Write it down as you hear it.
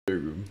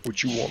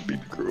What you want,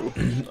 baby girl?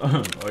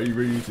 Are you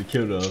ready to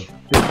kill the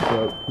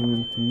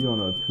PNC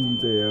on a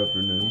Tuesday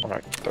afternoon? On a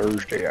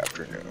Thursday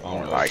afternoon.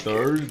 On a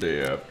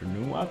Thursday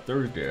afternoon? Why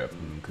Thursday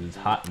afternoon? Because it's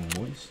hot and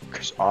moist?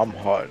 Because I'm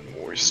hot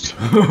and moist.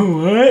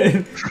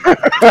 What?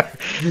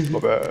 My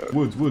bad.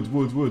 Woods.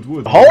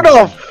 Hold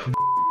up!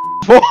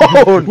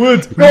 Phone!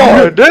 Woods!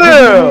 God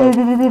damn!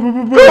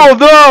 Calm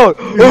down!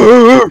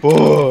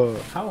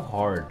 How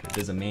hard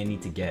does a man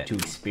need to get to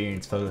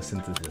experience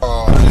photosynthesis?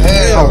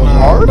 How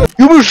hard?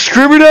 You were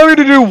screaming at me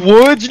to do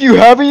woods and you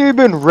haven't even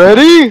been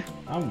ready?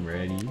 I'm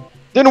ready.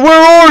 Then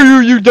where are you,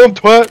 you dumb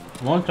twat?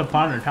 Once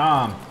upon a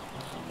time,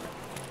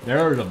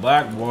 there was a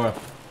black boy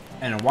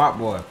and a white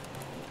boy.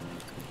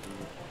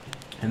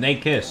 And they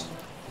kissed.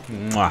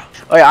 Mwah.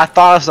 Oh yeah, I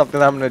thought of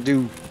something I'm gonna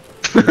do.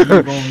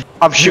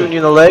 I'm shooting you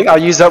in the leg. I'll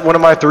use up one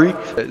of my 3.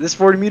 This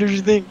 40 meters,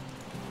 you think?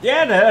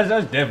 Yeah,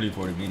 that's definitely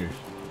 40 meters.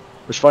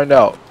 Let's find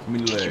out.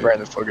 Keep right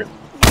in the fucking.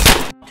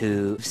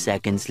 2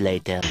 seconds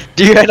later.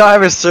 Do you not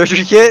have a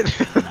surgery kit?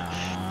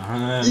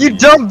 Nah. You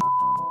dumb.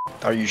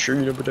 Are you sure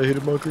you know about the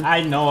hidden bunker? I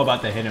know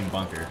about the hidden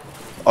bunker.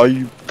 Are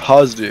you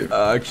positive?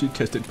 I actually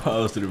tested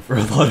positive for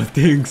a lot of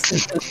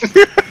things.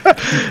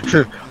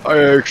 I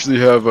actually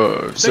have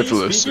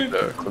syphilis and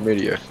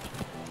chlamydia.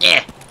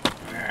 Yeah.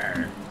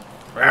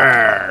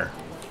 I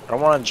don't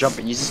want to jump.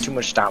 It uses too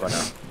much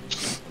stamina.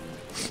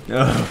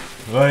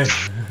 What?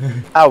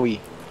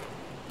 Owie.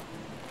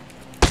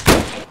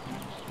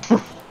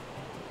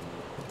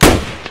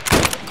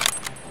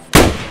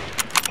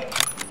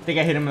 I think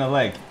I hit him in the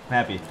leg. I'm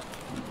happy.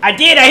 I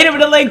did! I hit him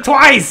in the leg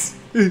twice!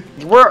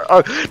 Where?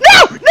 No!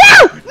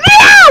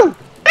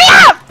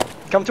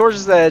 Come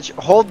towards the edge.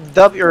 Hold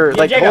W or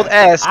like Jacob, hold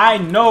S. I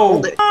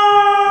know.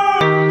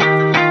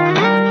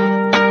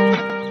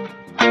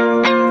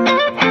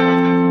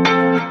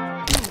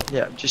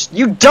 Yeah, just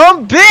you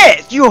dumb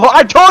bitch!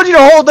 I told you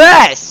to hold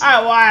S.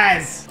 I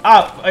was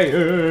up. Oh,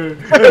 you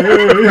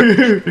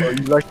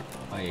like?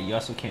 Oh yeah, you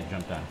also can't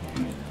jump down here.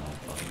 You know,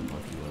 fucking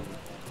fuck you up.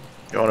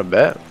 You want to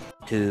bet?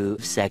 2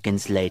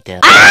 seconds later.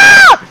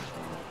 Ah!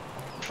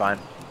 Fine.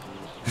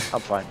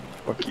 I'm fine.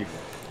 Fuck you.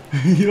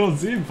 You don't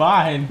seem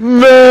fine.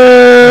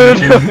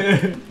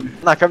 Man!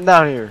 Nah, come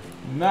down here.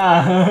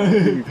 Nah.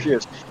 You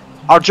kiss.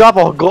 I'll drop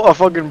a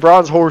fucking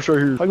bronze horse right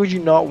here. Why would you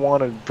not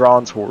want a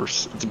bronze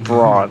horse? It's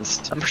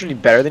bronzed. I'm actually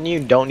better than you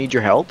and don't need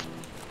your help.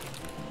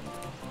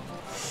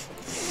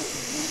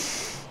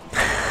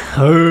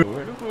 Where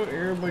the fuck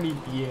everybody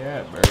be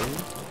at, bro?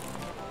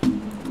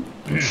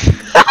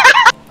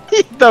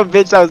 The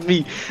bitch, that was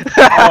me.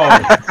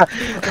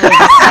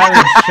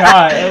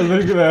 Shot.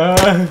 Look at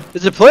that.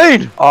 It's a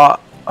plane. I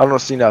don't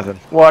see nothing.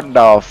 What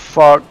the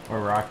fuck? We're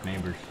rock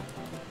neighbors.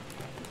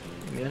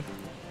 Yeah.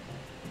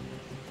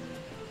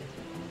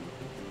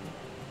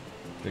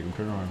 Take him,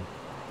 turn around.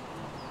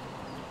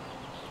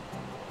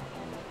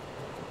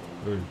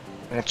 Good.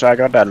 Once I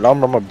got that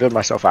lumber, I'm gonna build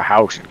myself a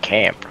house and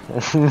camp.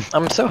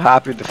 I'm so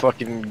happy with the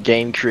fucking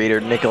game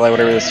creator, Nikolai,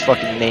 whatever his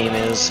fucking name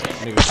is.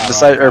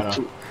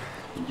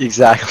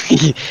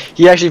 Exactly.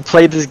 He actually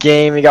played this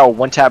game. He got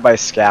one tap by a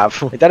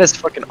scav. Like, that is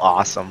fucking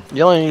awesome.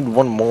 You only need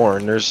one more,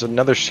 and there's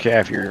another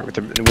scav here with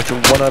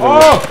one other.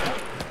 Oh!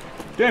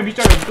 Damn, he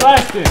started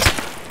blasting.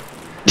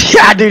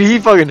 Yeah, dude, he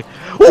fucking.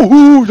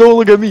 Ooh, don't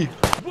look at me.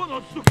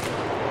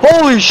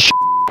 Holy shit.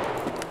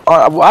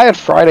 I had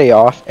Friday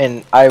off,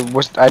 and I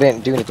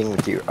didn't do anything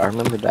with you. I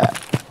remember that.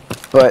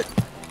 But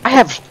I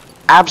have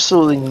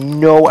absolutely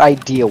no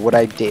idea what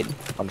I did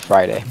on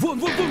Friday.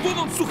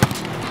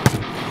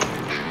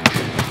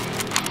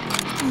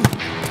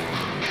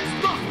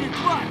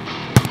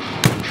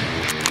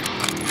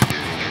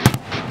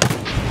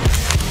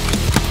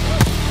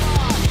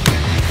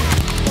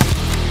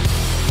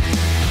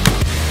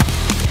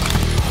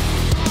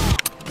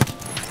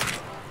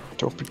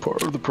 Don't be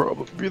part of the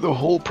problem. Be the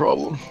whole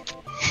problem.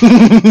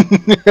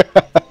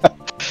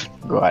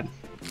 Go ahead.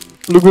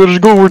 Look where it's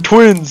going. We're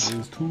twins.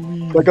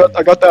 I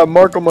got that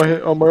mark on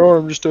my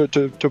arm just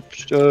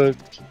to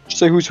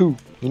say who's who.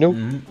 You know?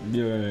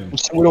 Yeah.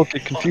 So we don't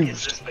get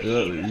confused.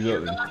 Exactly.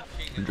 You're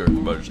talking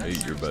about just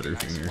ate your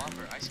butterfinger.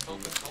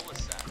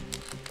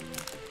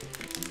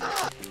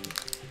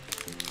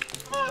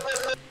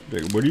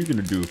 Like, what are you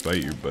gonna do if I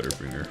eat your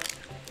butterfinger?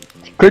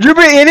 Could you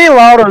be any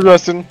louder,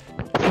 Justin?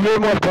 You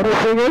my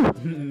butterfinger?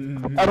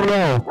 I don't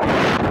know.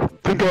 I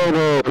think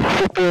I'd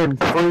sit there and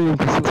scream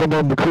since I'm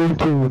on the cream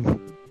team.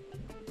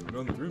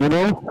 You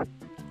know?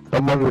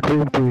 I'm on the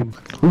cream team.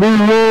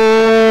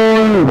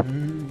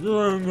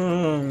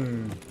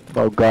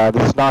 Oh god,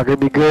 this is not gonna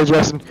be good,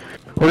 Justin.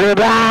 We're gonna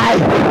die!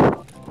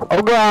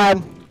 Oh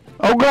god!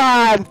 Oh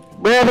god!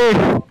 Brother!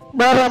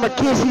 Brother, I'm gonna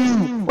kiss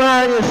you! We're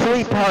on your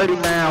sweet party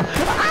now!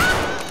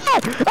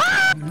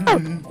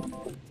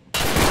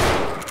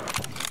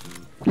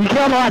 You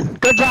killed one!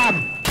 Good job!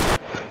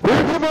 This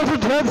is the most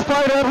intense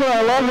fight ever,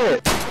 I love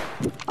it!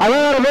 I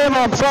ran out of ammo,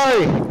 I'm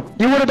sorry!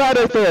 You would've died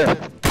right there!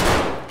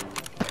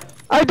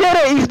 I did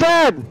it! He's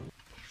dead!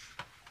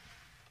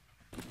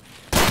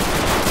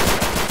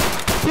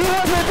 He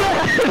wasn't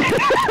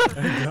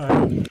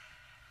dead!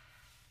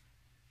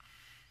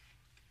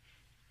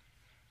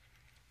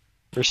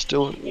 They're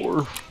still in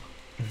war.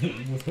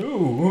 With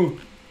who?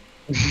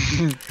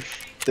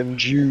 Them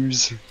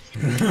Jews.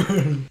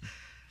 My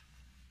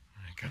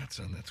God,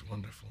 son, that's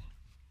wonderful.